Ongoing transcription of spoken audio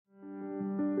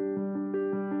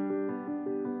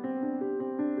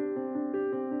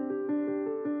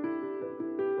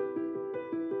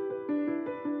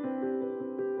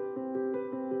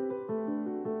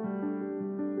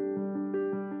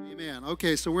Amen.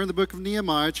 Okay, so we're in the book of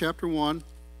Nehemiah, chapter 1.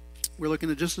 We're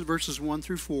looking at just verses 1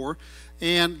 through 4.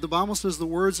 And the Bible says, the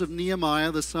words of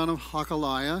Nehemiah, the son of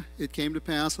Hakaliah, it came to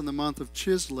pass in the month of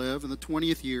Chislev, in the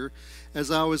 20th year,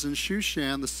 as I was in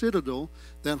Shushan, the citadel,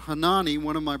 that Hanani,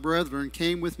 one of my brethren,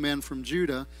 came with men from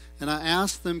Judah, and I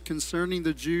asked them concerning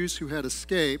the Jews who had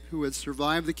escaped, who had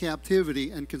survived the captivity,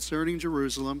 and concerning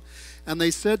Jerusalem. And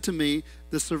they said to me,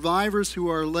 the survivors who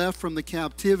are left from the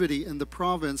captivity in the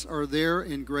province are there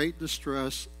in great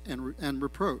distress and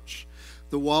reproach.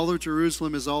 The wall of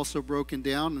Jerusalem is also broken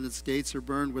down, and its gates are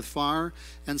burned with fire.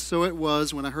 And so it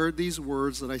was, when I heard these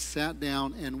words, that I sat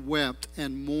down and wept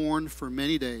and mourned for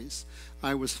many days.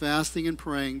 I was fasting and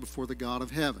praying before the God of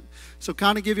heaven. So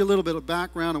kind of give you a little bit of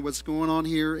background on what's going on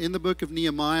here. In the book of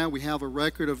Nehemiah, we have a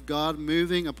record of God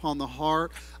moving upon the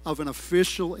heart of an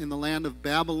official in the land of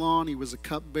Babylon. He was a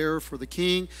cupbearer for the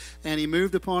king, and he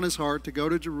moved upon his heart to go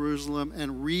to Jerusalem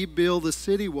and rebuild the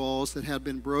city walls that had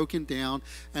been broken down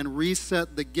and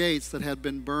reset the gates that had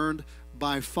been burned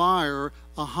by fire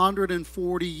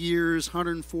 140 years,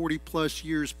 140 plus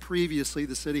years previously.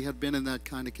 The city had been in that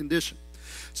kind of condition.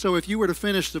 So if you were to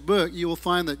finish the book, you will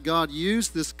find that God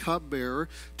used this cupbearer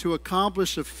to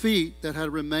accomplish a feat that had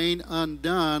remained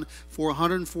undone for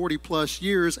 140 plus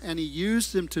years, and he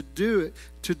used him to do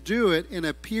it in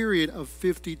a period of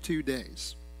 52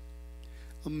 days.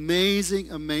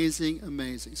 Amazing, amazing,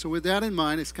 amazing. So with that in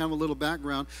mind, it's kind of a little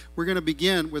background. We're going to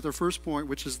begin with our first point,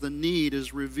 which is the need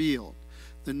is revealed.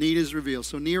 The need is revealed.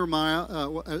 So Nehemiah,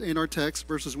 in our text,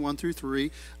 verses 1 through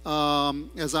 3,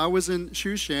 as I was in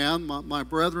Shushan, my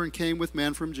brethren came with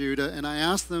men from Judah, and I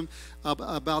asked them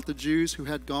about the Jews who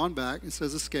had gone back, it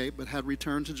says escaped, but had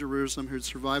returned to Jerusalem, who had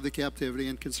survived the captivity,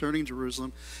 and concerning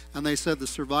Jerusalem. And they said, the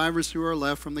survivors who are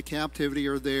left from the captivity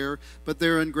are there, but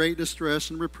they're in great distress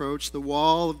and reproach. The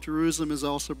wall of Jerusalem is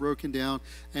also broken down,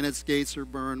 and its gates are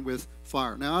burned with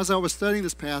fire. Now, as I was studying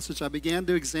this passage, I began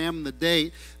to examine the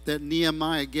date that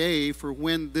Nehemiah gave for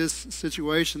when this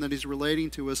situation that he's relating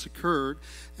to us occurred.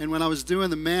 And when I was doing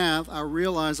the math, I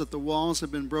realized that the walls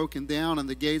had been broken down and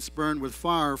the gates burned with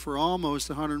fire for almost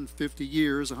 150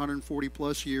 years, 140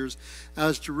 plus years,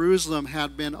 as Jerusalem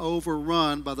had been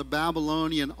overrun by the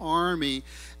Babylonian army.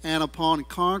 And upon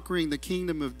conquering the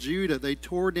kingdom of Judah, they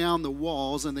tore down the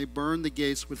walls and they burned the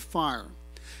gates with fire.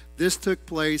 This took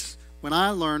place, when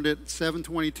I learned it,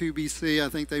 722 BC. I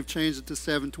think they've changed it to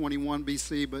 721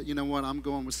 BC, but you know what? I'm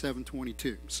going with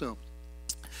 722.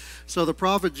 So the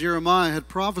prophet Jeremiah had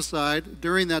prophesied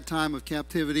during that time of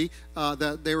captivity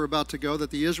that they were about to go, that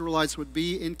the Israelites would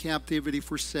be in captivity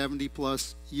for 70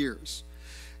 plus years.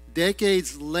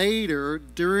 Decades later,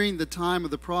 during the time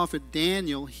of the prophet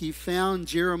Daniel, he found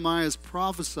Jeremiah's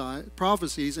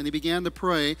prophecies, and he began to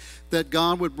pray that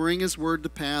God would bring his word to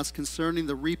pass concerning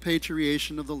the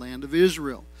repatriation of the land of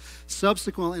Israel.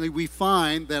 Subsequently, we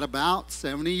find that about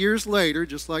 70 years later,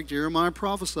 just like Jeremiah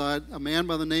prophesied, a man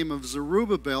by the name of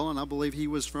Zerubbabel, and I believe he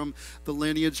was from the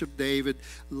lineage of David,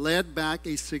 led back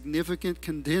a significant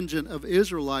contingent of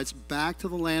Israelites back to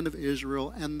the land of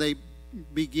Israel, and they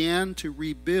began to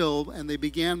rebuild, and they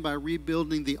began by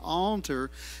rebuilding the altar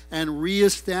and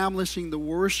reestablishing the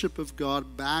worship of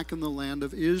God back in the land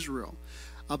of Israel.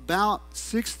 About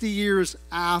 60 years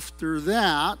after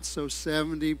that, so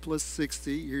 70 plus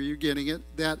 60, here you're getting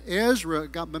it, that Ezra,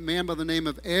 got a man by the name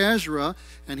of Ezra,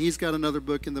 and he's got another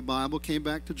book in the Bible, came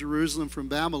back to Jerusalem from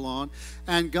Babylon,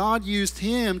 and God used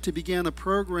him to begin a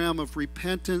program of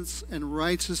repentance and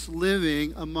righteous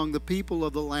living among the people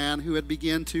of the land who had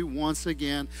begun to once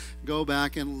again go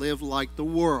back and live like the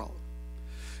world.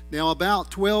 Now,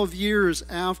 about 12 years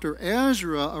after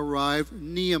Ezra arrived,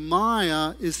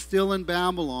 Nehemiah is still in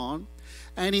Babylon,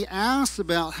 and he asks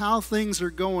about how things are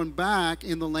going back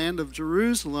in the land of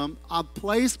Jerusalem, a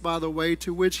place, by the way,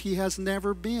 to which he has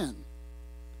never been.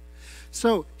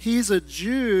 So he's a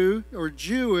Jew or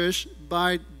Jewish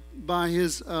by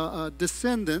his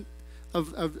descendant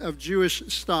of Jewish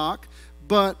stock,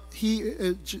 but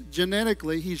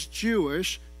genetically he's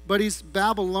Jewish. But he's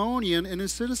Babylonian in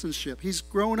his citizenship. He's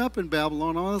grown up in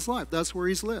Babylon all his life. That's where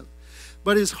he's lived.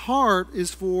 But his heart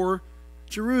is for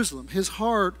Jerusalem. His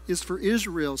heart is for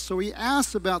Israel. So he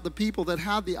asks about the people that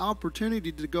had the opportunity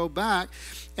to go back,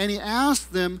 and he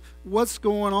asked them what's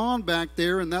going on back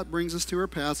there, and that brings us to our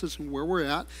passage and where we're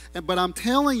at. But I'm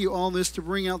telling you all this to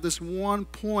bring out this one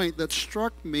point that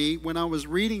struck me when I was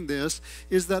reading this,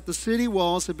 is that the city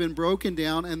walls have been broken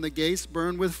down and the gates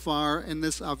burned with fire, and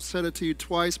this, I've said it to you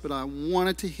twice, but I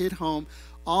wanted to hit home,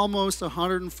 almost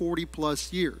 140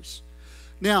 plus years.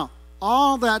 Now,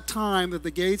 all that time that the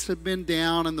gates had been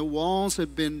down and the walls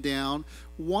had been down,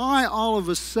 why all of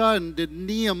a sudden did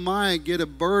Nehemiah get a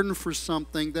burden for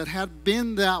something that had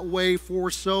been that way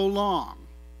for so long?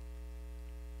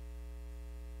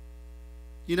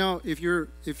 You know,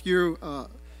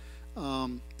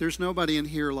 there's nobody in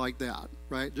here like that,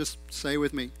 right? Just say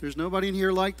with me, there's nobody in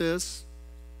here like this.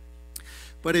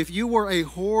 But if you were a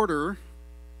hoarder,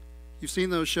 you've seen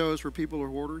those shows where people are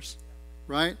hoarders,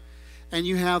 right? And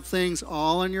you have things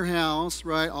all in your house,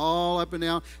 right? All up and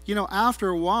down. You know, after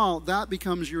a while, that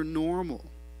becomes your normal.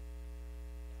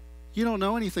 You don't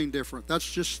know anything different. That's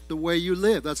just the way you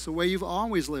live. That's the way you've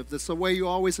always lived. That's the way you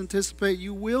always anticipate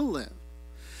you will live.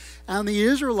 And the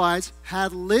Israelites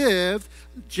had lived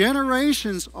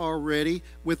generations already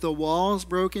with the walls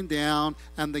broken down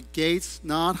and the gates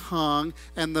not hung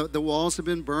and the walls have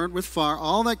been burned with fire,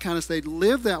 all that kind of stuff. They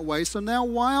lived that way. So now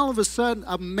why all of a sudden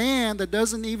a man that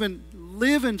doesn't even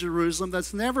live in Jerusalem,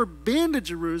 that's never been to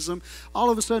Jerusalem, all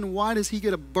of a sudden why does he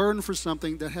get a burden for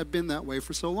something that had been that way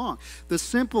for so long? The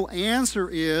simple answer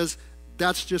is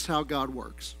that's just how God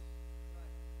works.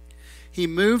 He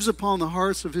moves upon the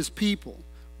hearts of his people.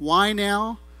 Why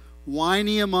now? Why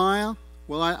Nehemiah?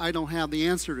 Well, I don't have the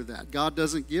answer to that. God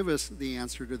doesn't give us the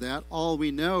answer to that. All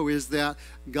we know is that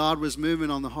God was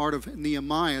moving on the heart of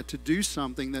Nehemiah to do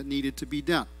something that needed to be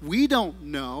done. We don't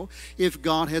know if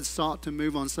God had sought to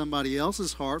move on somebody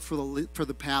else's heart for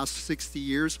the past 60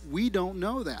 years. We don't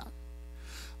know that.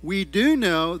 We do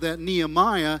know that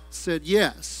Nehemiah said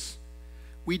yes.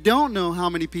 We don't know how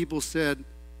many people said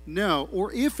no,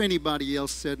 or if anybody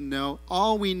else said no.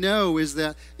 All we know is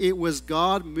that it was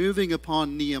God moving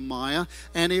upon Nehemiah,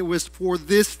 and it was for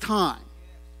this time,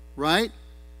 right?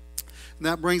 And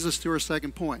that brings us to our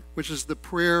second point, which is the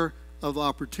prayer of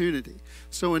opportunity.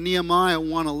 So in Nehemiah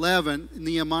 1:11,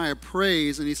 Nehemiah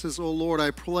prays, and he says, "Oh Lord,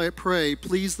 I pray,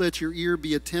 please let your ear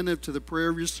be attentive to the prayer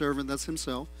of your servant," that's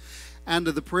himself, "and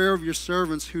to the prayer of your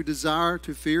servants who desire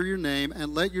to fear your name,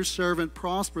 and let your servant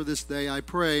prosper this day, I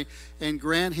pray, and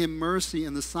grant him mercy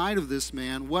in the sight of this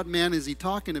man." What man is he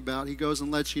talking about? He goes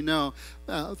and lets you know,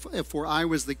 for I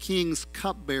was the king's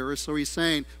cupbearer. So he's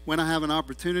saying, when I have an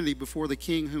opportunity before the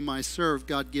king whom I serve,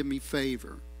 God give me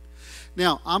favor.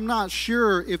 Now, I'm not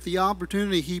sure if the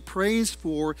opportunity he prays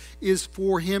for is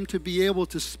for him to be able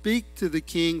to speak to the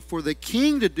king, for the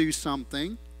king to do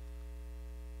something,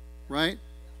 right?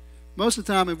 Most of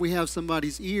the time, if we have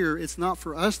somebody's ear, it's not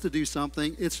for us to do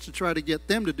something, it's to try to get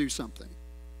them to do something.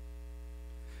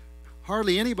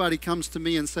 Hardly anybody comes to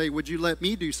me and say, "Would you let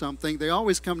me do something?" They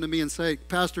always come to me and say,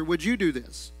 "Pastor, would you do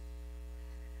this?"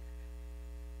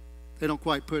 They don't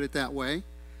quite put it that way,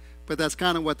 but that's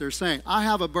kind of what they're saying. I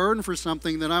have a burden for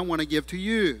something that I want to give to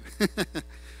you.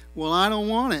 Well, I don't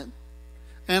want it,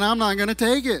 and I'm not going to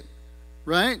take it,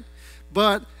 right?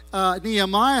 But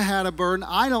Nehemiah had a burden.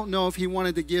 I don't know if he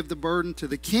wanted to give the burden to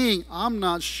the king. I'm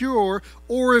not sure.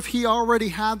 Or if he already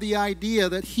had the idea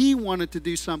that he wanted to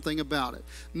do something about it.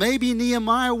 Maybe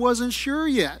Nehemiah wasn't sure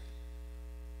yet.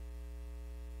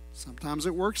 Sometimes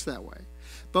it works that way.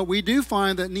 But we do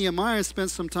find that Nehemiah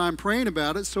spent some time praying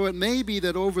about it, so it may be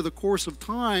that over the course of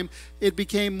time, it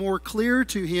became more clear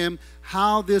to him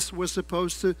how this was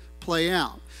supposed to play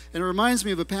out. And it reminds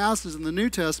me of a passage in the New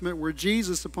Testament where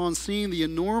Jesus, upon seeing the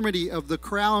enormity of the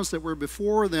crowds that were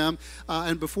before them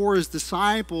and before his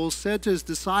disciples, said to his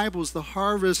disciples, the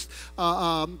harvest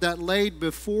that laid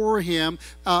before him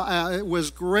it was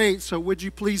great. So would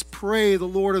you please pray the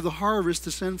Lord of the harvest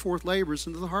to send forth laborers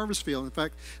into the harvest field? In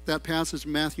fact, that passage,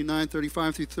 Matthew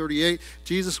 9:35 through 38,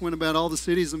 Jesus went about all the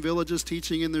cities and villages,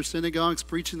 teaching in their synagogues,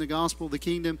 preaching the gospel of the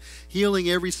kingdom, healing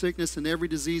every sickness and every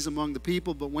disease among the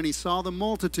people. But when he saw the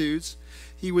multitudes,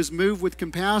 he was moved with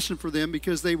compassion for them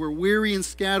because they were weary and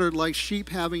scattered like sheep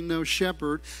having no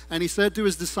shepherd. And he said to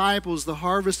his disciples, "The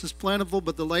harvest is plentiful,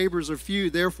 but the laborers are few.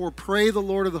 Therefore pray the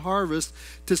Lord of the harvest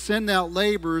to send out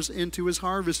laborers into his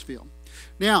harvest field."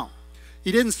 Now,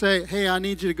 he didn't say, "Hey, I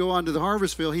need you to go on to the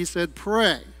harvest field." He said,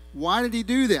 "Pray." Why did he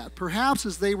do that? Perhaps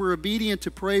as they were obedient to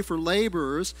pray for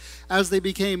laborers, as they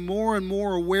became more and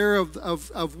more aware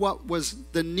of what was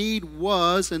the need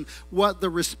was and what the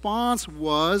response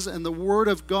was, and the word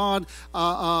of God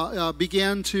that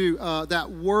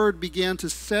word began to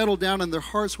settle down in their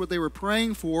hearts what they were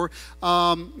praying for.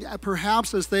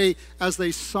 Perhaps as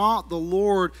they sought the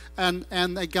Lord and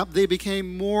they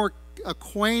became more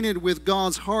acquainted with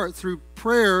God's heart through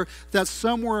prayer, that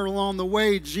somewhere along the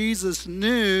way Jesus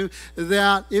knew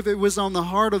that if it was on the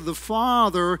heart of the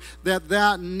Father,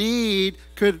 that need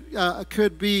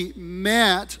could be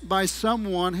met by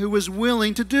someone who was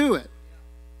willing to do it.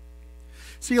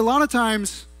 See, a lot of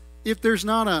times if there's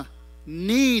not a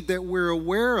need that we're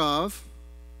aware of,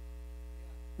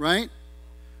 right,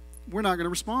 we're not going to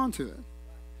respond to it.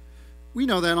 We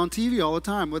know that on TV all the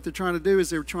time. What they're trying to do is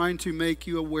they're trying to make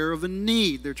you aware of a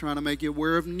need. They're trying to make you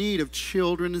aware of need of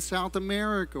children in South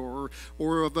America,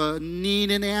 or of a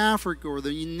need in Africa, or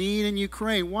the need in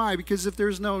Ukraine. Why? Because if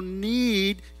there's no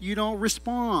need, you don't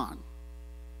respond,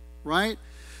 right?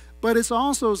 But it's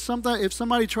also something, if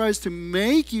somebody tries to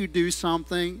make you do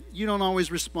something, you don't always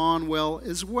respond well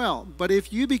as well. But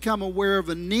if you become aware of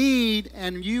a need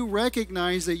and you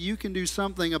recognize that you can do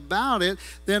something about it,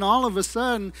 then all of a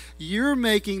sudden you're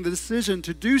making the decision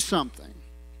to do something.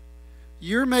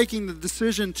 You're making the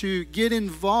decision to get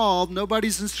involved.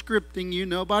 Nobody's scripting you.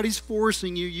 Nobody's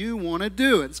forcing you. You want to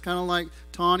do it. It's kind of like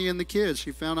Tanya and the kids.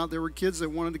 She found out there were kids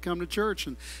that wanted to come to church,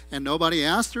 and nobody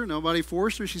asked her. Nobody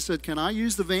forced her. She said, "Can I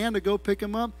use the van to go pick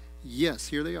them up?" Yes,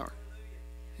 here they are.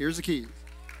 Here's the key.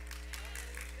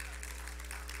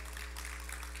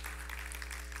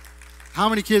 How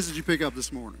many kids did you pick up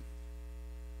this morning?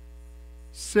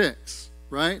 6,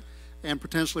 right? And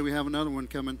potentially we have another one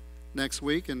coming next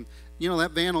week. And, you know,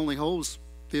 that van only holds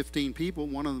 15 people.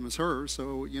 One of them is her.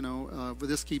 So, you know, if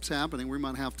this keeps happening, we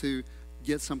might have to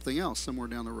get something else somewhere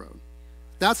down the road.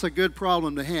 That's a good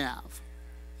problem to have.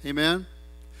 Amen?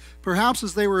 Perhaps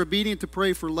as they were obedient to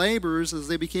pray for laborers, as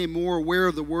they became more aware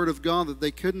of the Word of God that they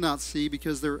could not see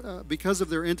because of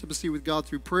their intimacy with God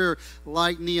through prayer,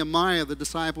 like Nehemiah, the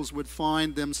disciples would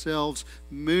find themselves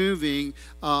moving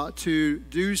to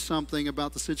do something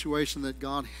about the situation that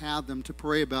God had them to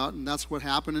pray about, and that's what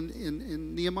happened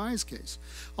in Nehemiah's case.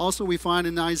 Also, we find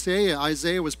in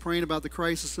Isaiah was praying about the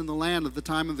crisis in the land at the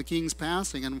time of the king's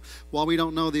passing, and while we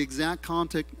don't know the exact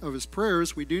content of his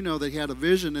prayers, we do know that he had a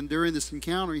vision, and during this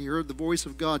encounter he heard the voice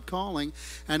of God calling,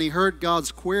 and he heard God's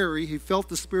query. He felt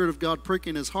the Spirit of God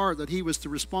pricking his heart that he was to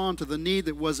respond to the need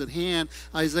that was at hand.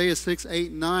 Isaiah 6,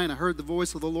 8, and 9, I heard the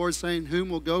voice of the Lord saying, "Whom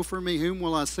will go for me? Whom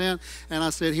will I send?" And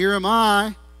I said, "Here am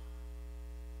I.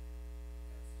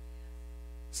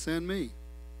 Send me.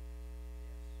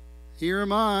 Here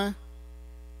am I.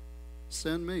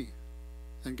 Send me."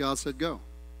 And God said, "Go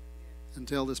and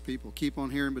tell this people, keep on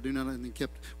hearing, but do not," and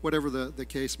kept, whatever the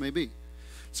case may be.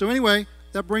 So anyway,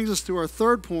 that brings us to our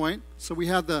third point. So we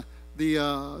had the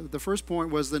first point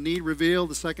was the need revealed.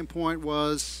 The second point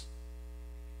was,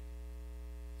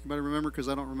 anybody remember? Because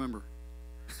I don't remember.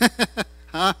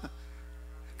 Huh?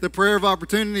 The prayer of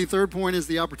opportunity. Third point is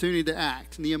the opportunity to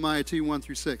act. Nehemiah 2, 1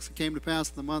 through 6. It came to pass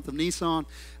in the month of Nisan,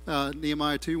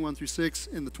 Nehemiah 2, 1 through 6,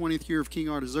 in the 20th year of King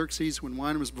Artaxerxes, when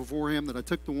wine was before him, that I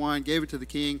took the wine, gave it to the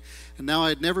king. And now I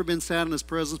had never been sad in his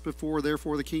presence before.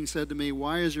 Therefore the king said to me,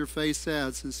 "Why is your face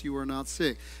sad, since you are not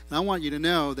sick?" And I want you to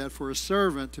know that for a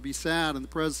servant to be sad in the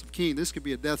presence of a king, this could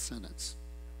be a death sentence.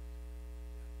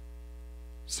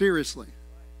 Seriously.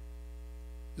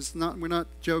 We're not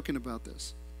joking about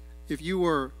this. If you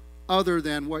were other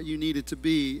than what you needed to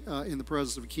be in the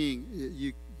presence of a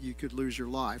king, you could lose your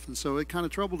life. And so it kind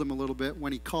of troubled him a little bit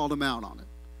when he called him out on it.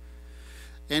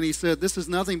 And he said, "This is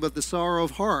nothing but the sorrow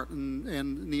of heart."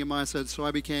 And Nehemiah said, "So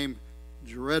I became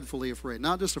dreadfully afraid."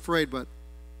 Not just afraid, but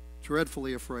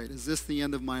dreadfully afraid. Is this the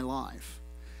end of my life?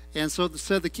 And so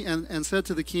said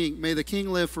to the king, "May the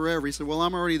king live forever." He said, "Well,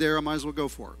 I'm already there. I might as well go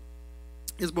for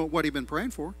it." Is what he'd been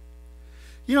praying for.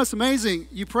 You know, it's amazing.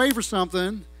 You pray for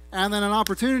something, and then an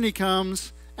opportunity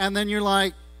comes, and then you're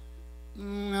like,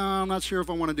 "No, I'm not sure if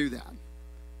I want to do that."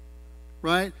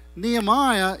 Right?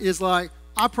 Nehemiah is like,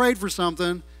 "I prayed for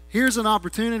something. Here's an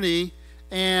opportunity,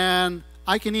 and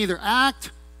I can either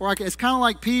act or it's kind of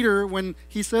like Peter when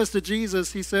he says to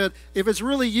Jesus, he said, "If it's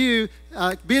really you,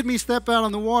 bid me step out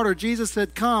on the water." Jesus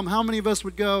said, "Come." How many of us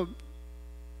would go,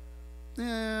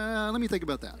 let me think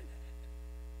about that?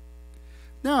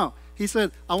 No. He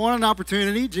said, "I want an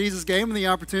opportunity." Jesus gave him the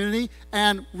opportunity.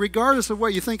 And regardless of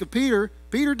what you think of Peter,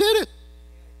 Peter did it.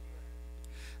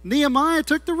 Nehemiah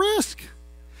took the risk.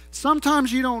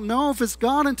 Sometimes you don't know if it's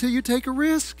God until you take a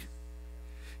risk.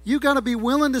 You got to be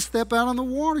willing to step out on the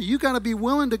water. You got to be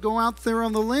willing to go out there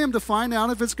on the limb to find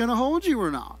out if it's going to hold you or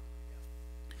not.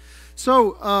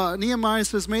 So Nehemiah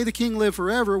says, "May the king live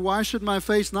forever. Why should my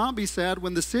face not be sad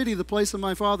when the city, the place of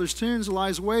my father's tombs,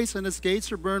 lies waste and its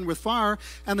gates are burned with fire?"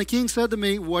 And the king said to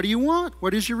me, "What do you want?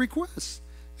 What is your request?"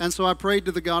 And so I prayed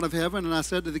to the God of heaven, and I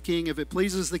said to the king, "If it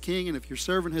pleases the king, and if your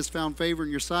servant has found favor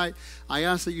in your sight, I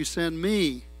ask that you send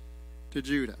me to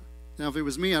Judah." Now, if it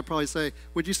was me, I'd probably say,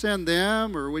 "Would you send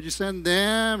them, or would you send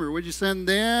them, or would you send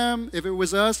them?" If it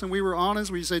was us and we were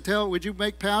honest, would you say, "Would you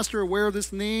make pastor aware of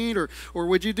this need, or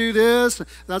would you do this?"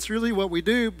 That's really what we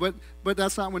do, but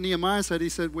that's not what Nehemiah said. He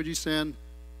said, "Would you send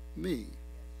me,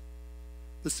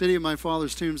 the city of my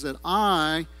father's tombs, that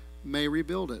I may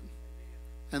rebuild it?"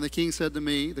 And the king said to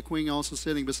me, the queen also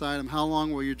sitting beside him, how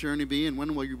long will your journey be, and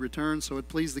when will you return? So it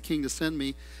pleased the king to send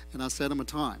me, and I set him a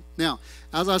time. Now,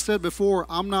 as I said before,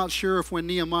 I'm not sure if when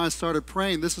Nehemiah started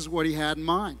praying, this is what he had in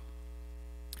mind.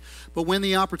 But when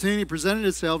the opportunity presented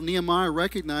itself, Nehemiah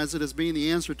recognized it as being the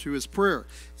answer to his prayer.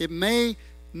 It may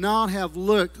not have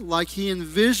looked like he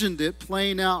envisioned it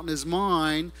playing out in his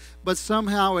mind, but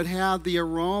somehow it had the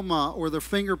aroma or the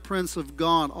fingerprints of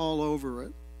God all over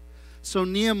it. So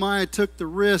Nehemiah took the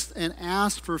risk and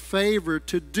asked for favor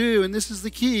to do, and this is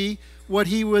the key, what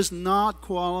he was not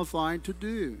qualified to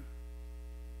do.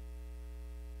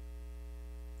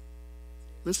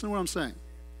 Listen to what I'm saying.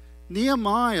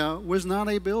 Nehemiah was not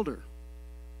a builder.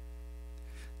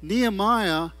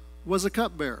 Nehemiah was a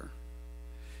cupbearer.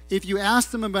 If you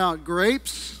asked him about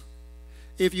grapes,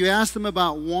 if you asked him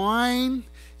about wine,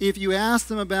 if you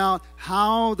asked him about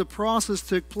how the process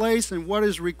took place and what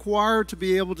is required to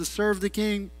be able to serve the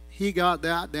king, he got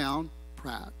that down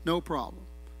pat, no problem.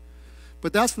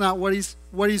 But that's not what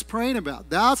he's praying about.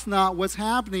 That's not what's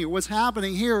happening. What's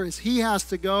happening here is he has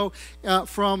to go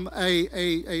from an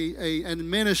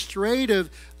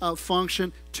administrative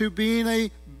function to being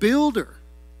a builder,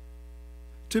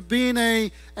 to being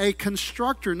a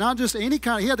constructor, not just any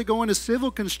kind. He had to go into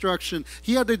civil construction.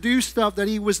 He had to do stuff that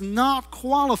he was not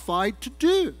qualified to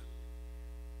do.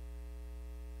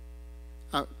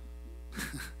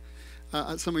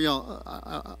 Some of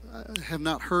y'all have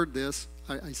not heard this.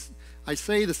 I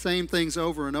say the same things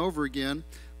over and over again,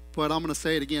 but I'm going to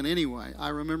say it again anyway. I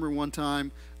remember one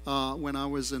time when I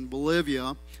was in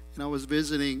Bolivia, and I was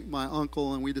visiting my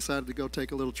uncle, and we decided to go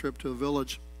take a little trip to a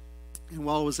village. And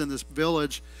while I was in this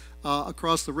village,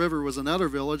 across the river was another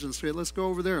village, and said, let's go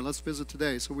over there and let's visit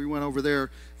today. So we went over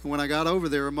there, and when I got over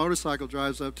there, a motorcycle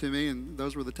drives up to me, and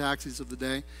those were the taxis of the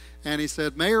day, and he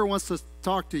said, mayor wants to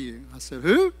talk to you. I said,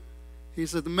 who? He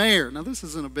said, the mayor. Now, this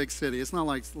isn't a big city. It's not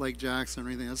like Lake Jackson or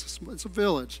anything. It's a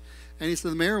village. And he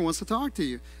said, the mayor wants to talk to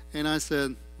you. And I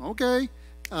said, okay.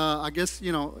 I guess,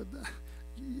 you know,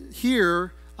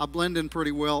 here I blend in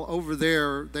pretty well. Over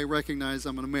there, they recognize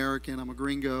I'm an American, I'm a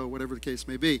gringo, whatever the case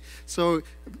may be. So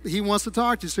he wants to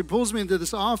talk to you. So he pulls me into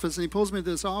this office, and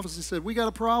he said, we got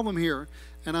a problem here.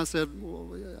 And I said,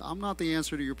 well, I'm not the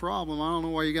answer to your problem. I don't know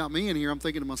why you got me in here. I'm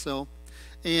thinking to myself.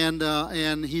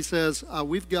 And he says,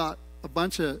 we've got a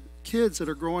bunch of kids that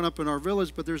are growing up in our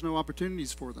village, but there's no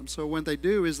opportunities for them. So what they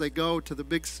do is they go to the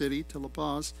big city, to La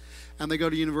Paz, and they go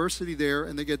to university there,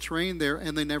 and they get trained there,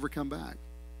 and they never come back.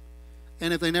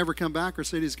 And if they never come back, our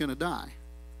city's going to die,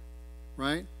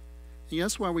 right? And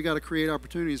that's why we got to create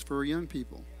opportunities for our young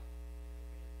people.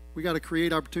 We got to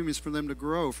create opportunities for them to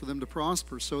grow, for them to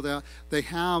prosper, so that they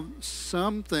have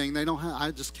something. They don't have,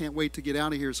 I just can't wait to get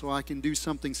out of here so I can do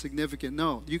something significant.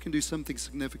 No, you can do something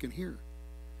significant here.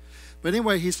 But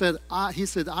anyway, he said, I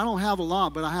don't have a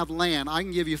lot, but I have land. I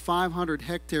can give you 500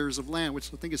 hectares of land,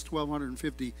 which I think is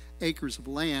 1,250 acres of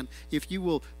land, if you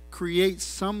will create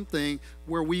something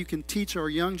where we can teach our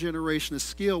young generation a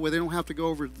skill where they don't have to go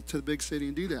over to the big city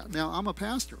and do that. Now, I'm a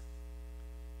pastor.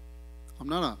 I'm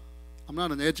not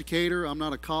an educator. I'm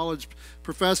not a college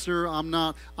professor. I'm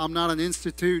not an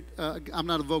institute. I'm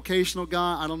not a vocational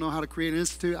guy. I don't know how to create an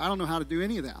institute. I don't know how to do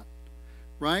any of that,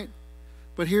 right?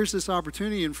 But here's this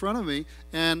opportunity in front of me,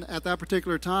 and at that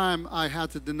particular time, I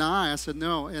had to deny. I said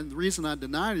no, and the reason I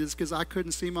denied it is because I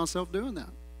couldn't see myself doing that.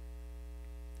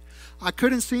 I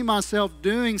couldn't see myself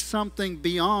doing something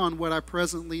beyond what I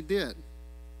presently did.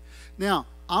 Now,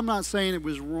 I'm not saying it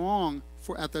was wrong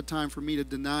at that time for me to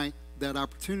deny that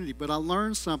opportunity, but I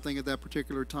learned something at that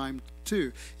particular time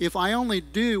too. If I only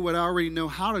do what I already know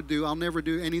how to do, I'll never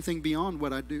do anything beyond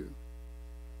what I do.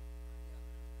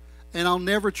 And I'll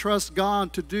never trust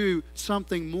God to do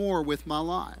something more with my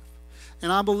life.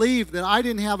 And I believe that I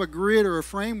didn't have a grid or a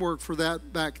framework for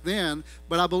that back then,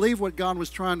 but I believe what God was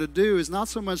trying to do is not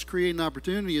so much create an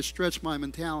opportunity as stretch my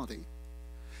mentality.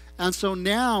 And so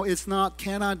now it's not,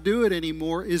 can I do it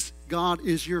anymore? Is God,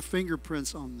 is your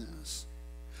fingerprints on this?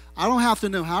 I don't have to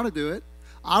know how to do it.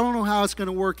 I don't know how it's going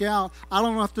to work out. I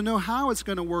don't have to know how it's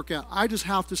going to work out. I just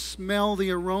have to smell the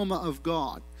aroma of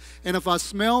God. And if I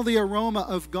smell the aroma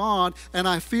of God and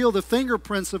I feel the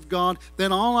fingerprints of God,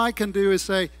 then all I can do is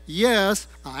say, yes,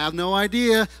 I have no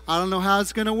idea. I don't know how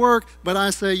it's going to work, but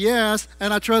I say yes,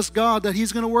 and I trust God that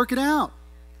He's going to work it out.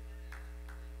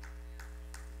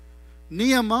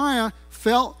 Nehemiah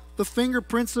felt the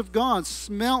fingerprints of God,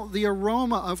 smelt the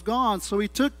aroma of God. So he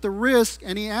took the risk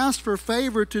and he asked for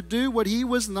favor to do what he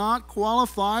was not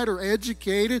qualified or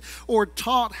educated or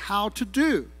taught how to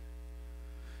do.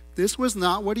 This was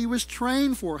not what he was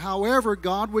trained for. However,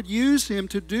 God would use him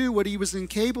to do what he was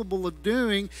incapable of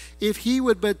doing if he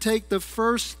would but take the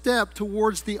first step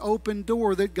towards the open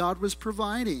door that God was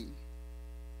providing.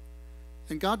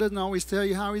 And God doesn't always tell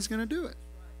you how he's going to do it.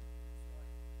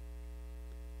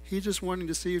 He's just wanting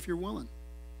to see if you're willing.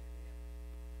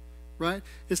 Right?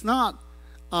 It's not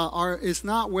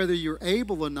whether you're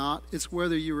able or not, it's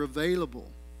whether you're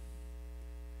available.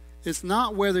 It's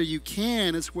not whether you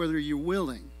can, it's whether you're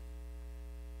willing.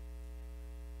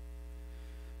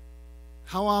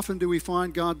 How often do we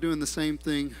find God doing the same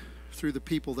thing through the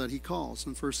people that he calls?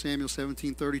 In 1 Samuel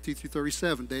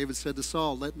 17:32-37, David said to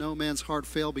Saul, "Let no man's heart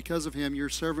fail because of him. Your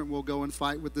servant will go and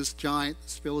fight with this giant,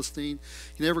 this Philistine."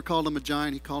 He never called him a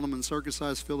giant. He called him an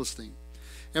uncircumcised Philistine.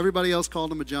 Everybody else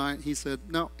called him a giant. He said,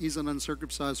 "No, he's an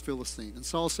uncircumcised Philistine." And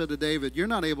Saul said to David, "You're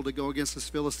not able to go against this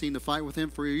Philistine to fight with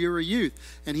him, for you're a youth,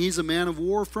 and he's a man of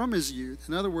war from his youth."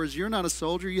 In other words, you're not a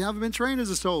soldier. You haven't been trained as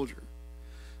a soldier.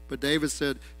 But David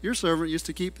said, "Your servant used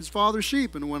to keep his father's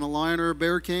sheep, and when a lion or a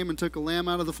bear came and took a lamb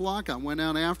out of the flock, I went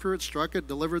out after it, struck it,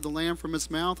 delivered the lamb from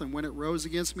its mouth, and when it rose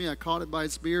against me, I caught it by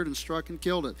its beard and struck and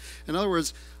killed it." In other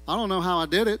words, I don't know how I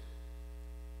did it,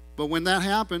 but when that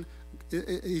happened,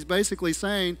 he's basically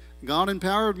saying, God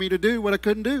empowered me to do what I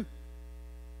couldn't do.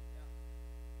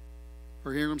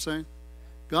 Or hear what I'm saying?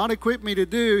 God equipped me to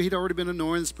do. He'd already been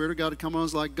anointed. The Spirit of God had come on. It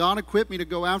was like, God equipped me to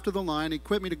go after the lion. He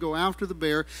equipped me to go after the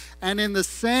bear. And in the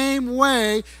same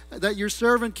way that your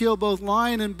servant killed both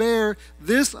lion and bear,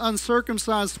 this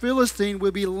uncircumcised Philistine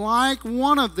will be like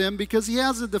one of them, because he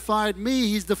hasn't defied me.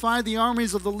 He's defied the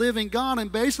armies of the living God. And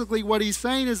basically what he's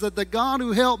saying is that the God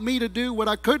who helped me to do what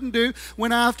I couldn't do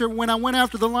when I went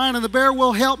after the lion and the bear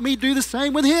will help me do the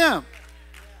same with him.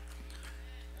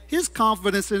 His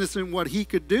confidence isn't what he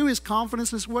could do. His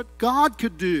confidence is what God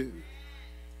could do.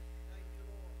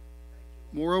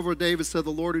 Moreover, David said,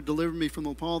 "The Lord who delivered me from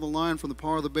the paw of the lion, from the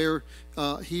paw of the bear,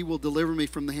 he will deliver me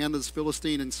from the hand of this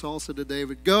Philistine." And Saul said to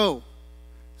David, "Go,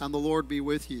 and the Lord be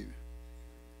with you."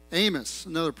 Amos,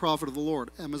 another prophet of the Lord,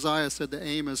 Amaziah said to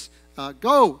Amos,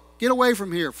 "Go, get away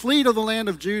from here. Flee to the land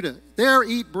of Judah. There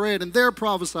eat bread, and there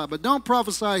prophesy. But don't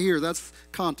prophesy here." That's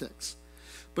context.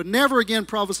 "But never again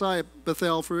prophesy at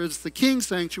Bethel, for it's the king's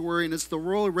sanctuary and it's the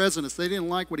royal residence." They didn't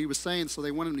like what he was saying, so they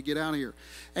wanted him to get out of here.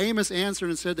 Amos answered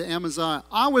and said to Amaziah,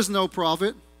 "I was no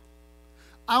prophet.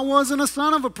 I wasn't a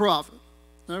son of a prophet."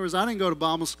 In other words, I didn't go to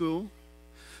Bible school.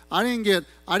 I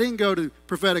didn't go to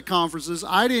prophetic conferences.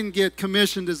 I didn't get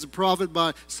commissioned as a prophet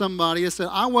by somebody. I said,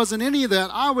 I wasn't any of that.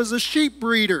 I was a sheep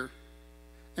breeder,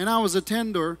 and I was a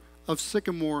tender of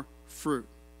sycamore fruit.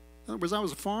 In other words, I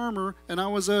was a farmer, and I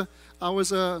was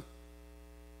a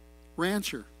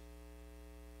rancher.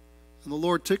 And the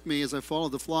Lord took me as I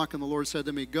followed the flock, and the Lord said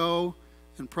to me, "Go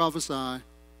and prophesy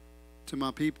to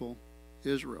my people,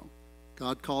 Israel."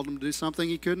 God called him to do something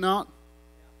he could not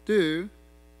do,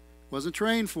 wasn't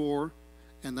trained for,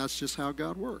 and that's just how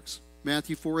God works.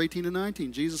 Matthew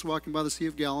 4:18-19, Jesus walking by the Sea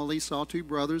of Galilee saw two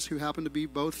brothers who happened to be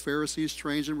both Pharisees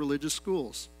trained in religious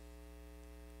schools.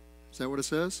 Is that what it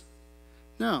says?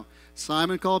 No.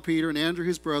 Simon called Peter and Andrew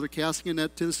his brother, casting a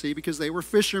net to the sea because they were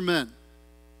fishermen.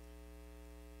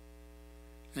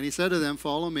 And he said to them,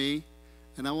 "Follow me,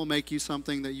 and I will make you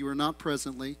something that you are not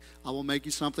presently. I will make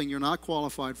you something you're not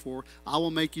qualified for. I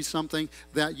will make you something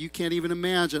that you can't even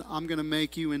imagine. I'm going to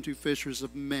make you into fishers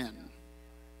of men."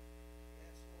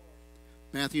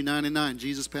 Matthew 9:9,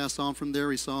 Jesus passed on from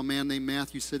there. He saw a man named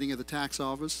Matthew sitting at the tax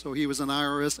office, so he was an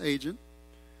IRS agent.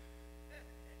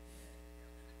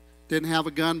 Didn't have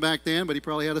a gun back then, but he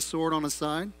probably had a sword on his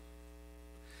side.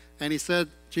 And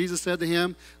Jesus said to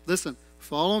him, "Listen,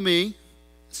 follow me."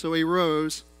 So he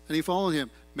rose and he followed him.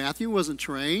 Matthew wasn't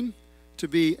trained to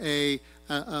be a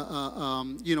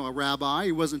rabbi.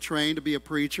 He wasn't trained to be a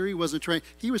preacher. He was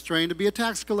trained to be a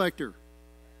tax collector.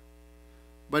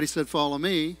 But he said, "Follow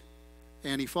me,"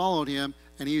 and he followed him.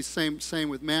 And he's same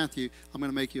with Matthew. "I'm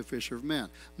going to make you a fisher of men."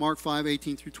 Mark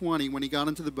 5:18-20. When he got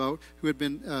into the boat,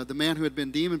 the man who had been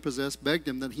demon-possessed begged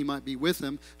him that he might be with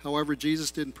him. However,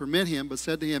 Jesus didn't permit him, but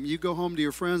said to him, "You go home to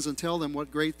your friends and tell them what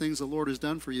great things the Lord has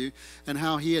done for you and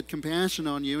how he had compassion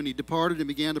on you." And he departed and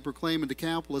began to proclaim in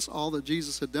Decapolis all that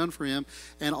Jesus had done for him,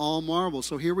 and all marveled.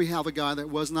 So here we have a guy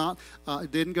that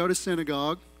didn't go to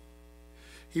synagogue.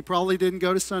 He probably didn't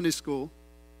go to Sunday school.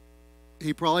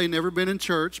 He probably never been in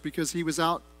church because he was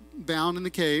out bound in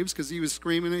the caves because he was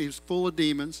screaming. He was full of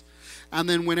demons. And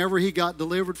then whenever he got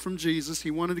delivered from Jesus, he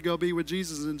wanted to go be with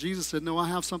Jesus. And Jesus said, "No, I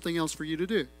have something else for you to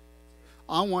do.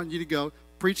 I want you to go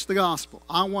preach the gospel.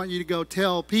 I want you to go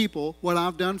tell people what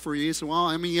I've done for you. So, well,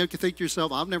 I mean, you can think to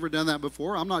yourself, I've never done that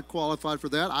before. I'm not qualified for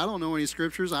that. I don't know any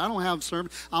scriptures. I don't have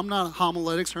sermon. I'm not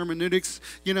homiletics, hermeneutics,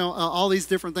 all these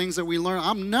different things that we learn.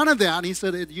 I'm none of that. And he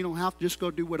said, you don't have to, just go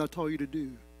do what I told you to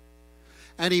do.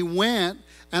 And he went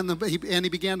and he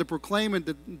began to proclaim in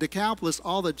Decapolis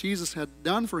all that Jesus had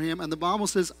done for him. And the Bible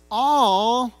says,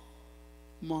 all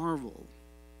marveled.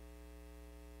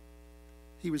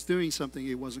 He was doing something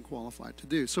he wasn't qualified to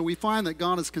do. So we find that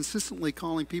God is consistently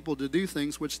calling people to do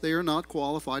things which they are not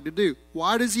qualified to do.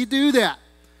 Why does he do that?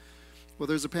 Well,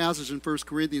 there's a passage in 1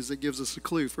 Corinthians that gives us a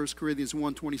clue. 1 Corinthians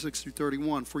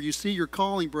 1:26-31. For you see your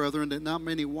calling, brethren, that not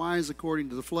many wise according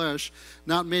to the flesh,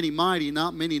 not many mighty,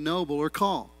 not many noble are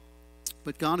called.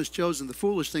 But God has chosen the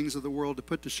foolish things of the world to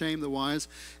put to shame the wise,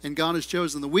 and God has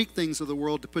chosen the weak things of the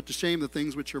world to put to shame the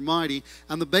things which are mighty,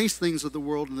 and the base things of the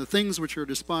world and the things which are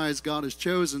despised God has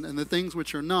chosen, and the things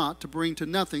which are not, to bring to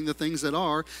nothing the things that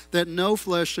are, that no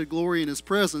flesh should glory in his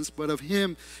presence, but of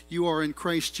him you are in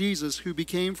Christ Jesus, who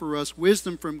became for us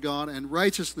wisdom from God, and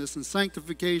righteousness, and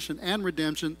sanctification, and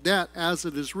redemption, that, as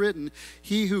it is written,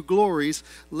 he who glories,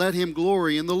 let him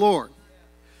glory in the Lord.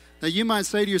 Now you might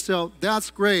say to yourself,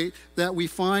 that's great that we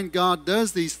find God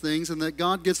does these things and that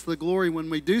God gets the glory when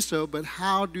we do so, but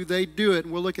how do they do it?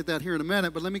 And we'll look at that here in a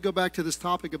minute, but let me go back to this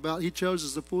topic about he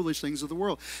chooses the foolish things of the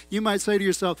world. You might say to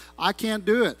yourself, I can't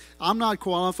do it. I'm not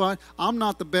qualified. I'm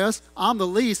not the best. I'm the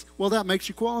least. Well, that makes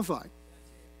you qualified.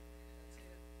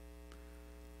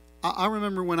 I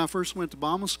remember when I first went to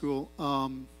Bible school,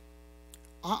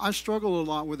 I struggled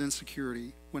a lot with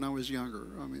insecurity when I was younger.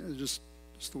 I mean, it just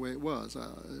the way it was. A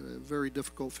very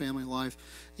difficult family life.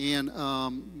 And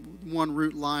one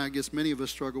root lie I guess many of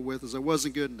us struggle with is I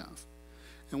wasn't good enough.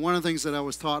 And one of the things that I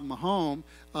was taught in my home,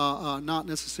 not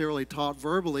necessarily taught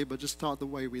verbally, but just taught the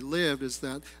way we lived, is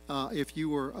that if you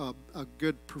were a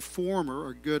good performer or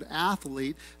a good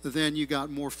athlete, then you got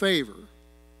more favor.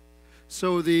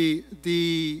 So the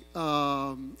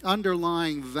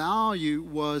underlying value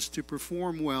was to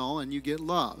perform well and you get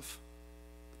love.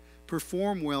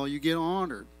 Perform well, you get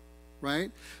honored,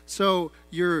 right? So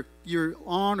you're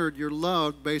honored, you're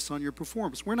loved based on your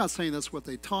performance. We're not saying that's what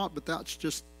they taught, but that's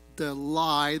just the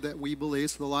lie that we believe.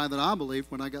 It's the lie that I believed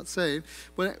when I got saved.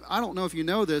 But I don't know if you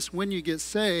know this, when you get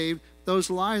saved, those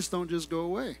lies don't just go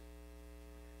away.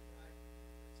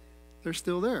 They're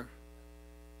still there.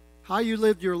 How you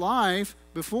lived your life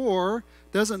before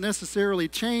doesn't necessarily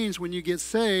change when you get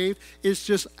saved. It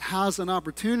just has an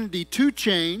opportunity to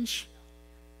change.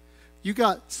 You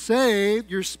got saved,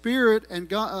 your spirit, and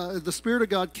God, the Spirit of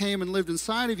God came and lived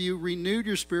inside of you, renewed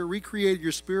your spirit, recreated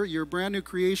your spirit. You're a brand new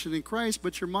creation in Christ,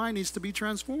 but your mind needs to be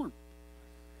transformed.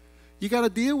 You got to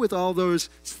deal with all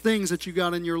those things that you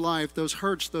got in your life, those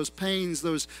hurts, those pains,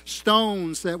 those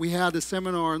stones that we had at the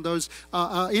seminar, and those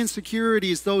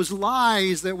insecurities, those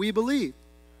lies that we believe.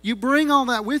 You bring all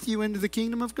that with you into the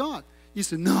kingdom of God. You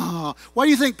say, no. Why do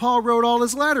you think Paul wrote all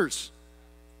his letters?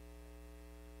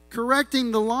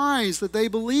 Correcting the lies that they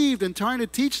believed and trying to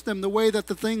teach them the way that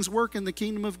the things work in the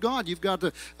kingdom of God. You've got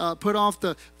to put off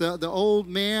the old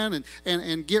man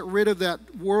and get rid of that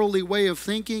worldly way of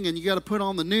thinking, and you got to put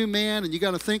on the new man, and you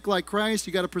got to think like Christ.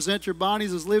 You got to present your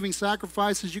bodies as living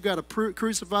sacrifices. You got to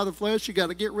crucify the flesh. You got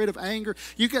to get rid of anger.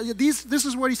 This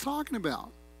is what he's talking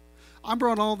about. I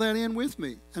brought all that in with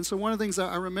me. And so one of the things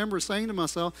I remember saying to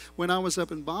myself when I was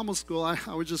up in Bible school, I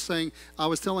was just saying, I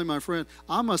was telling my friend,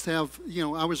 I must have,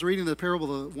 I was reading the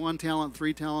parable of the 1 talent,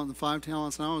 3 talent, and 5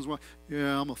 talents, and I was,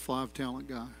 I'm a 5-talent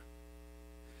guy.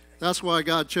 That's why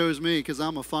God chose me, because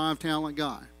I'm a 5-talent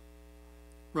guy.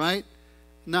 Right?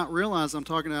 Not realize I'm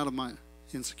talking out of my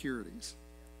insecurities.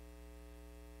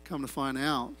 Come to find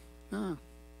out,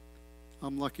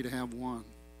 I'm lucky to have 1.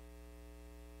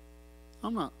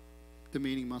 I'm not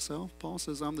demeaning myself. Paul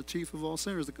says I'm the chief of all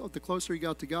sinners. The closer he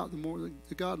got to God, the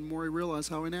more he realized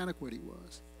how inadequate he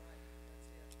was.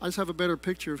 I just have a better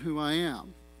picture of who I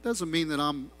am. Doesn't mean that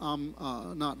I'm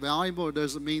not valuable. It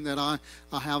doesn't mean that I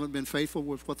haven't been faithful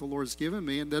with what the Lord's given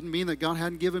me. It doesn't mean that God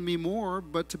hadn't given me more.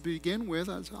 But to begin with,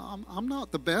 I'm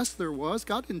not the best there was.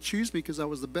 God didn't choose me because I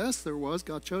was the best there was.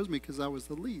 God chose me because I was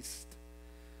the least.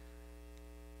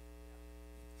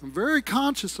 I'm very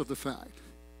conscious of the fact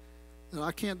that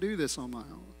I can't do this on my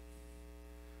own.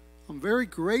 I'm very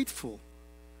grateful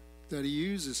that he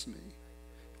uses me.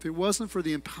 If it wasn't for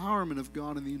the empowerment of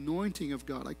God and the anointing of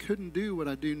God, I couldn't do what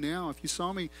I do now. If you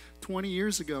saw me 20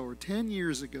 years ago or 10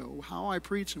 years ago, how I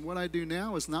preach and what I do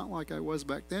now is not like I was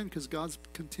back then, because God's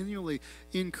continually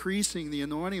increasing the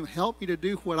anointing. Help me to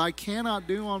do what I cannot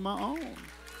do on my own.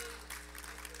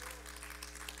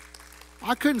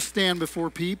 I couldn't stand before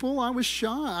people. I was shy.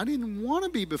 I didn't want to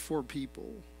be before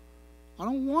people. I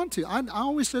don't want to. I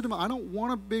always said to them, I don't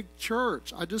want a big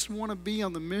church. I just want to be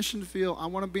on the mission field. I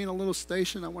want to be in a little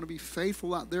station. I want to be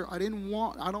faithful out there. I don't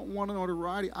want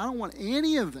notoriety. I don't want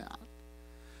any of that.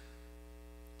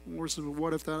 Lord said,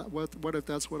 what if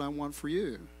that's what I want for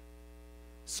you?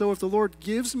 So if the Lord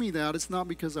gives me that, it's not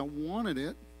because I wanted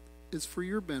it. It's for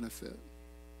your benefit.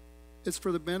 It's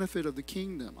for the benefit of the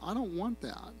kingdom. I don't want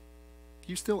that. If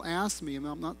you still ask me, and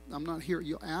I'm not here,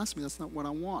 you'll ask me, that's not what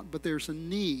I want. But there's a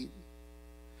need.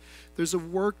 There's a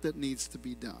work that needs to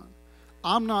be done.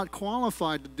 I'm not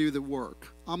qualified to do the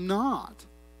work. I'm not.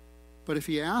 But if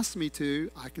he asks me to,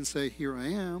 I can say, here I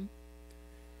am.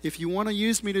 If you want to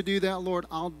use me to do that, Lord,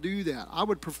 I'll do that. I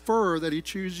would prefer that he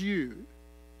choose you.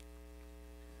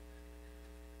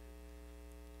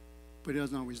 But he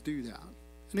doesn't always do that.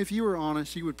 And if you were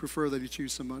honest, you would prefer that he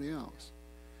choose somebody else.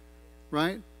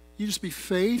 Right? You just be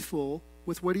faithful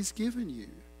with what he's given you.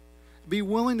 Be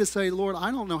willing to say, Lord, I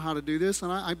don't know how to do this,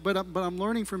 but I'm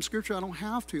learning from Scripture I don't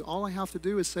have to. All I have to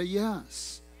do is say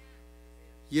yes.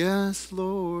 Yes,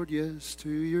 Lord, yes, to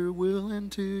your will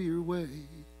and to your way.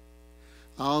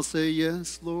 I'll say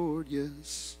yes, Lord,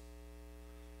 yes.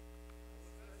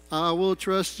 I will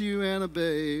trust you and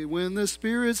obey. When the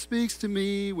Spirit speaks to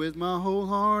me, with my whole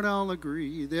heart I'll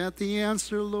agree that the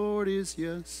answer, Lord, is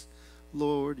yes,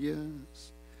 Lord,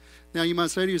 yes. Now you might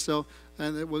say to yourself,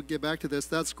 and we'll get back to this,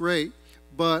 that's great,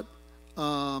 but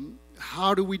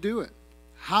how do we do it?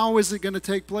 How is it going to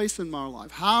take place in my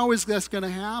life? How is this going to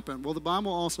happen? Well, the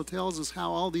Bible also tells us how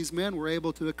all these men were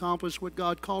able to accomplish what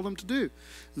God called them to do.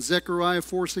 In Zechariah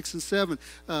 4, 6, and 7,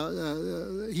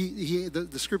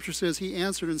 the Scripture says, he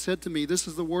answered and said to me, this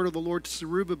is the word of the Lord to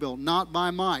Zerubbabel, not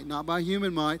by might, not by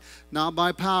human might, not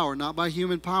by power, not by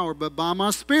human power, but by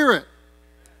my Spirit,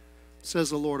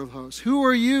 says the Lord of hosts. Who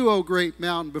are you, O great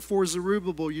mountain? Before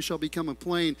Zerubbabel you shall become a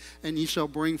plain, and ye shall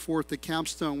bring forth the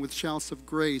capstone with shouts of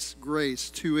grace,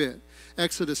 grace to it.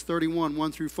 Exodus 31,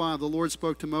 1 through 5, the Lord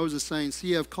spoke to Moses, saying,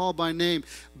 see, I have called by name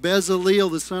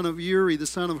Bezaleel, the son of Uri, the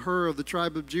son of Hur, of the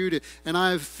tribe of Judah, and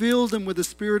I have filled him with the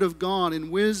Spirit of God, in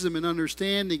wisdom and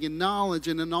understanding and knowledge,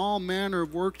 and in all manner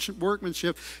of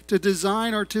workmanship, to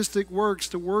design artistic works,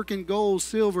 to work in gold,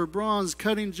 silver, bronze,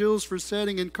 cutting jewels for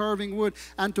setting, and carving wood,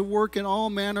 and to work in all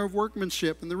manner of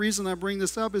workmanship. And the reason I bring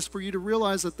this up is for you to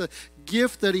realize that the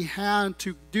gift that he had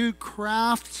to do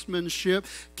craftsmanship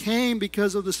came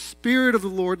because of the Spirit of the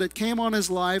Lord that came on his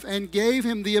life and gave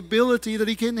him the ability that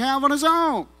he couldn't have on his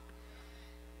own.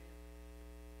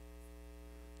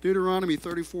 Deuteronomy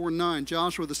 34:9,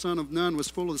 Joshua the son of Nun was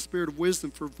full of the spirit of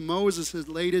wisdom, for Moses had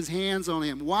laid his hands on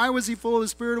him. Why was he full of the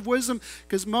spirit of wisdom?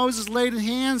 Because Moses laid his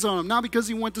hands on him, not because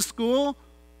he went to school,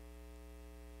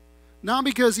 not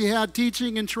because he had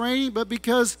teaching and training, but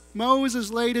because Moses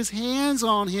laid his hands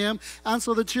on him. And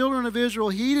so the children of Israel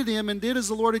heeded him and did as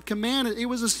the Lord had commanded. It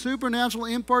was a supernatural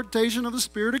impartation of the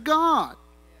Spirit of God.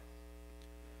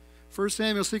 1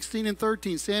 Samuel 16 and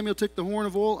 13, Samuel took the horn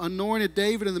of oil, anointed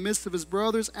David in the midst of his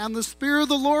brothers, and the Spirit of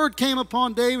the Lord came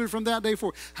upon David from that day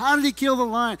forward. How did he kill the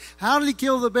lion? How did he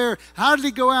kill the bear? How did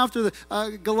he go after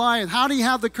the Goliath? How did he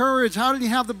have the courage? How did he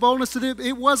have the boldness to do it?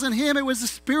 It wasn't him. It was the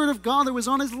Spirit of God that was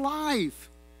on his life.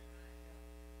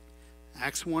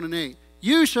 Acts 1 and 8,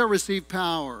 you shall receive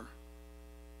power.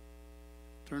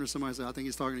 Turn to somebody and say, I think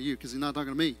he's talking to you, because he's not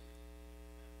talking to me.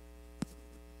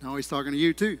 No, he's talking to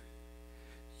you too.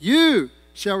 You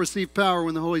shall receive power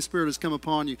when the Holy Spirit has come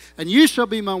upon you, and you shall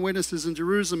be my witnesses in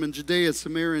Jerusalem and Judea,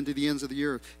 Samaria, and to the ends of the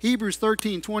earth. Hebrews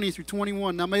 13, 20 through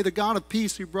 21. Now may the God of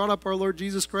peace, who brought up our Lord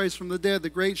Jesus Christ from the dead, the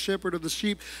great shepherd of the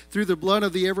sheep, through the blood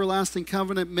of the everlasting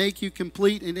covenant, make you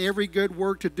complete in every good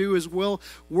work to do as well,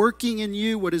 working in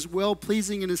you what is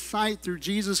well-pleasing in his sight, through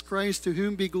Jesus Christ, to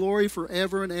whom be glory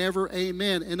forever and ever.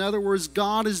 Amen. In other words,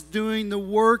 God is doing the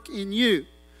work in you.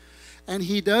 And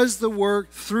he does the work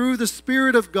through the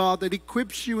Spirit of God that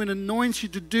equips you and anoints you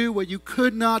to do what you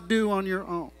could not do on your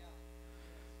own.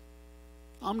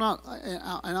 I'm not,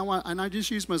 and I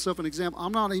just use myself as an example.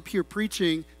 I'm not up here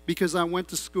preaching because I went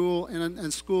to school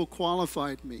and school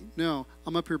qualified me. No,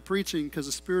 I'm up here preaching because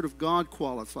the Spirit of God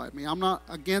qualified me. I'm not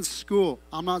against school.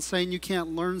 I'm not saying you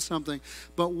can't learn something.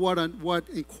 But what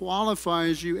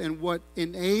qualifies you and what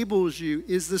enables you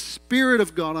is the Spirit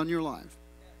of God on your life.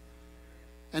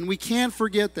 And we can't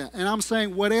forget that. And I'm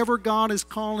saying whatever God is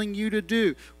calling you to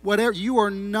do, whatever, you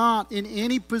are not in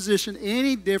any position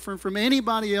any different from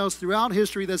anybody else throughout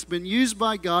history that's been used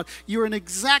by God. You're in the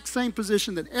exact same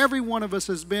position that every one of us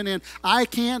has been in. I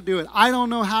can't do it. I don't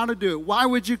know how to do it. Why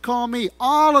would you call me?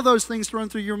 All of those things run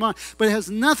through your mind. But it has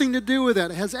nothing to do with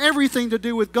that. It has everything to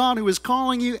do with God who is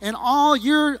calling you, and all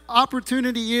your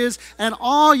opportunity is, and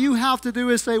all you have to do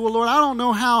is say, well, Lord, I don't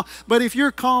know how, but if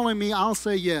you're calling me, I'll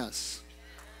say yes.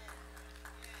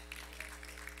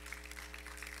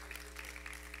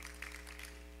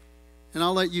 And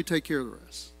I'll let you take care of the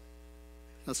rest.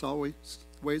 That's always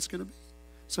the way it's going to be.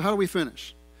 So how do we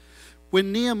finish?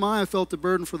 When Nehemiah felt the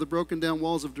burden for the broken down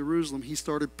walls of Jerusalem, he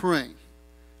started praying.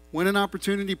 When an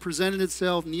opportunity presented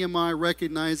itself, Nehemiah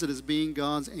recognized it as being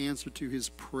God's answer to his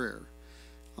prayer.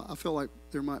 I feel like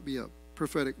there might be a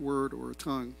prophetic word or a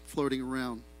tongue floating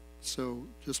around, so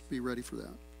just be ready for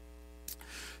that.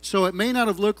 So it may not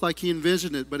have looked like he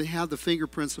envisioned it, but it had the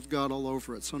fingerprints of God all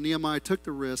over it. So Nehemiah took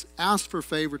the risk, asked for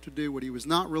favor to do what he was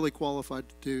not really qualified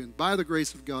to do. And by the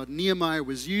grace of God, Nehemiah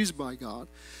was used by God.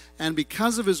 And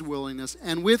because of his willingness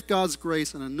and with God's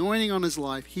grace and anointing on his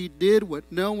life, he did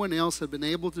what no one else had been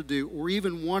able to do or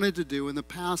even wanted to do in the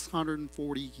past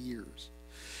 140 years.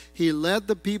 He led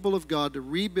the people of God to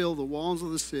rebuild the walls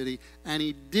of the city, and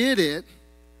he did it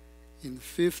in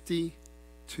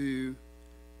 52